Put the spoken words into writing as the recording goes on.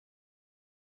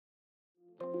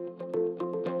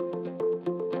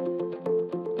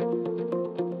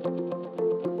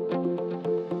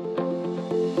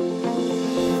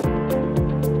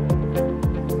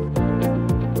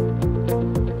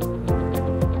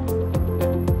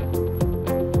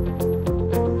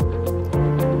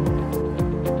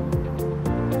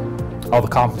Oh, the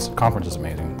conference is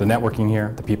amazing. The networking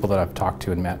here, the people that I've talked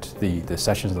to and met, the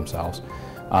sessions themselves,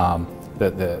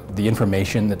 the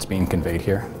information that's being conveyed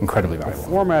here, incredibly valuable. The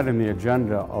format and the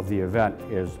agenda of the event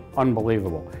is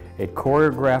unbelievable. It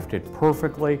choreographed it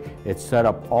perfectly. It set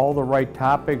up all the right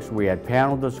topics. We had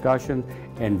panel discussions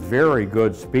and very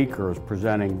good speakers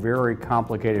presenting very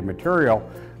complicated material,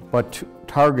 but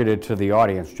targeted to the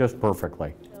audience just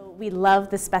perfectly. We love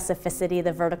the specificity,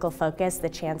 the vertical focus, the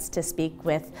chance to speak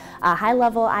with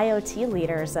high-level IoT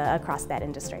leaders across that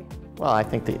industry. Well, I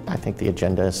think the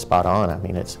agenda is spot on. I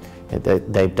mean,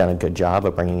 they've done a good job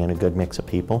of bringing in a good mix of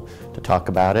people to talk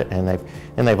about it, and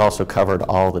they've also covered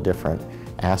all the different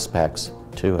aspects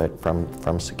to it,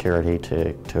 from security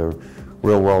to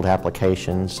real-world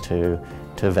applications to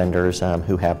vendors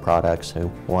who have products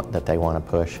that they want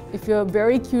to push. If you're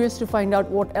very curious to find out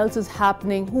what else is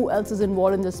happening, who else is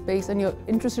involved in this space, and you're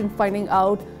interested in finding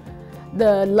out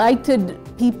the lighted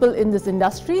people in this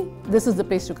industry, this is the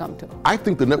place to come to. I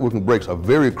think the networking breaks are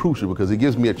very crucial because it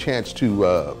gives me a chance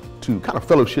to kind of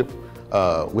fellowship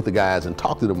with the guys and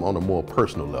talk to them on a more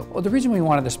personal level. Well, the reason we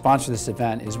wanted to sponsor this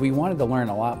event is we wanted to learn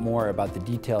a lot more about the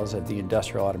details of the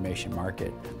industrial automation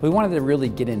market. We wanted to really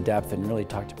get in depth and really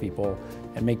talk to people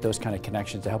and make those kind of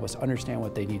connections to help us understand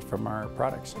what they need from our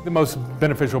products. The most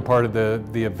beneficial part of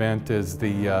the event is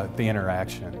the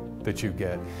interaction that you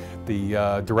get,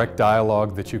 the direct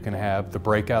dialogue that you can have, the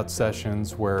breakout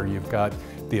sessions where you've got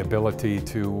the ability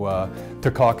to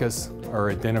caucus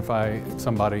or identify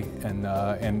somebody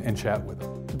and chat with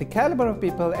them. The caliber of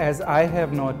people, as I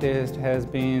have noticed, has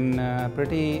been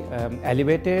pretty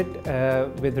elevated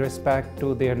with respect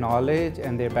to their knowledge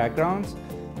and their backgrounds,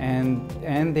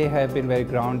 and they have been very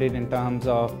grounded in terms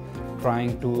of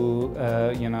trying to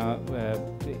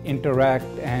interact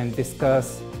and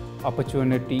discuss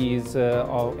opportunities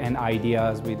and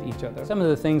ideas with each other. Some of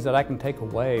the things that I can take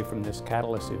away from this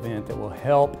Catalyst event that will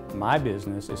help my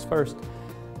business is, first,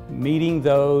 meeting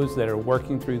those that are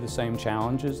working through the same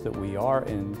challenges that we are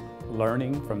and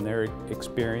learning from their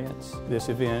experience. This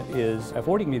event is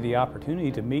affording me the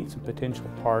opportunity to meet some potential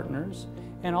partners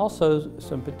and also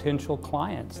some potential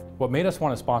clients. What made us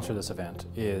want to sponsor this event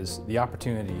is the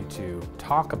opportunity to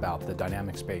talk about the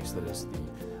dynamic space that is the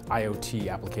IoT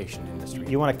application industry.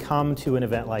 You want to come to an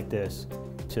event like this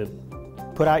to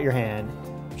put out your hand,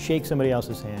 shake somebody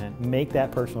else's hand, make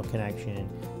that personal connection,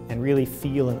 and really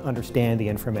feel and understand the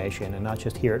information and not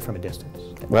just hear it from a distance.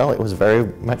 Well, it was very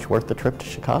much worth the trip to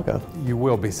Chicago. You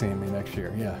will be seeing me next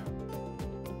year, yeah.